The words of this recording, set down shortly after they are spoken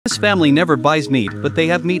This family never buys meat, but they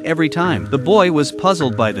have meat every time. The boy was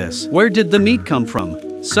puzzled by this. Where did the meat come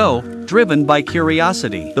from? So, driven by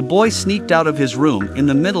curiosity, the boy sneaked out of his room in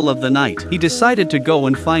the middle of the night. He decided to go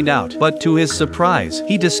and find out, but to his surprise,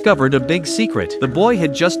 he discovered a big secret. The boy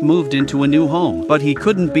had just moved into a new home, but he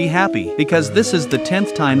couldn't be happy because this is the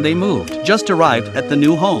 10th time they moved. Just arrived at the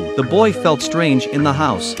new home, the boy felt strange in the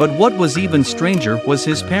house, but what was even stranger was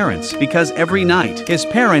his parents, because every night, his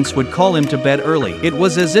parents would call him to bed early. It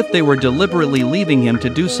was as if they were deliberately leaving him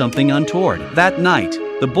to do something untoward. That night,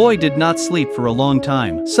 the boy did not sleep for a long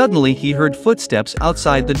time. Suddenly he heard footsteps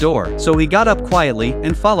outside the door, so he got up quietly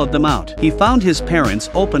and followed them out. He found his parents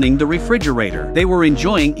opening the refrigerator. They were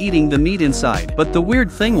enjoying eating the meat inside, but the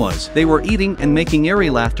weird thing was, they were eating and making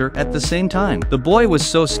airy laughter at the same time. The boy was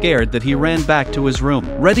so scared that he ran back to his room,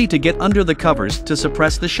 ready to get under the covers to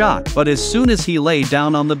suppress the shock. But as soon as he lay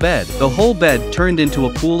down on the bed, the whole bed turned into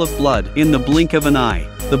a pool of blood in the blink of an eye.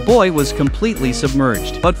 The boy was completely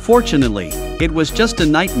submerged, but fortunately, it was just a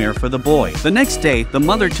nightmare for the boy. The next day, the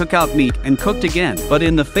mother took out meat and cooked again, but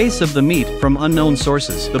in the face of the meat from unknown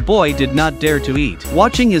sources, the boy did not dare to eat.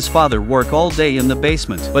 Watching his father work all day in the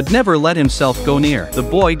basement, but never let himself go near, the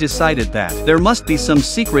boy decided that there must be some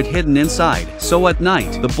secret hidden inside. So at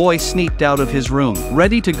night, the boy sneaked out of his room,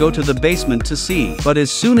 ready to go to the basement to see. But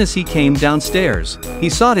as soon as he came downstairs, he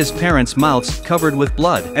saw his parents' mouths covered with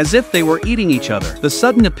blood, as if they were eating each other. The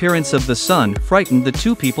sudden appearance of the son frightened the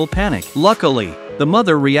two people panic. Luckily, the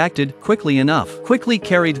mother reacted quickly enough, quickly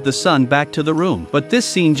carried the son back to the room. But this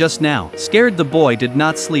scene just now scared the boy did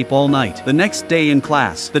not sleep all night. The next day in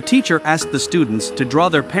class, the teacher asked the students to draw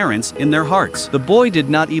their parents in their hearts. The boy did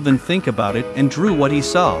not even think about it and drew what he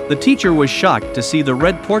saw. The teacher was shocked to see the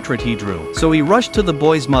red portrait he drew, so he rushed to the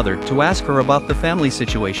boy's mother to ask her about the family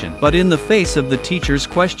situation. But in the face of the teacher's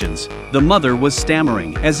questions, the mother was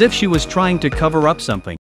stammering, as if she was trying to cover up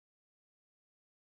something.